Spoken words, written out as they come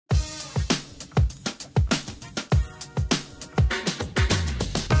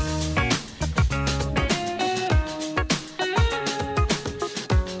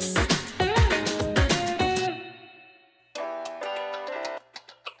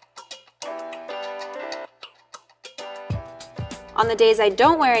On the days I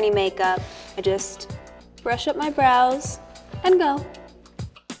don't wear any makeup, I just brush up my brows and go.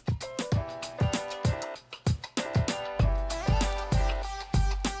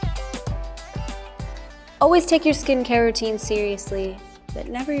 Always take your skincare routine seriously, but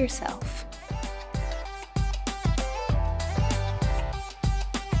never yourself.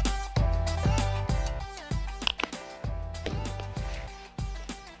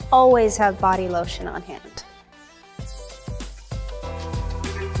 Always have body lotion on hand.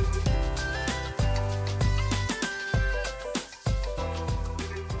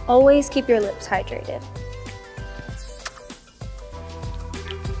 Always keep your lips hydrated.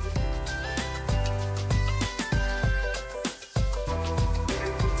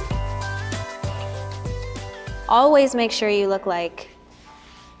 Always make sure you look like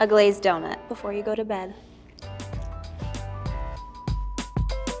a glazed donut before you go to bed.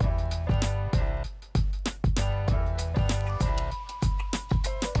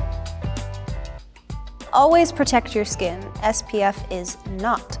 Always protect your skin. SPF is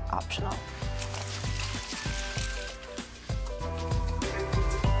not optional.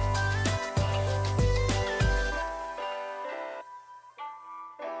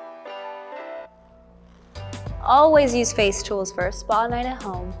 Always use face tools for a spa night at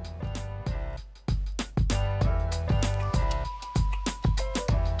home.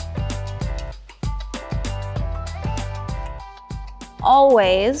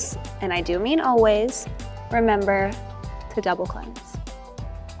 Always, and I do mean always, remember to double cleanse.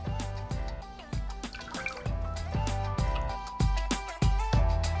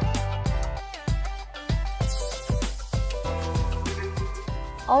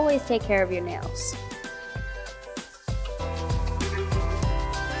 Always take care of your nails.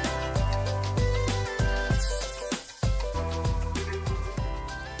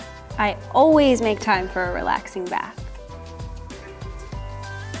 I always make time for a relaxing bath.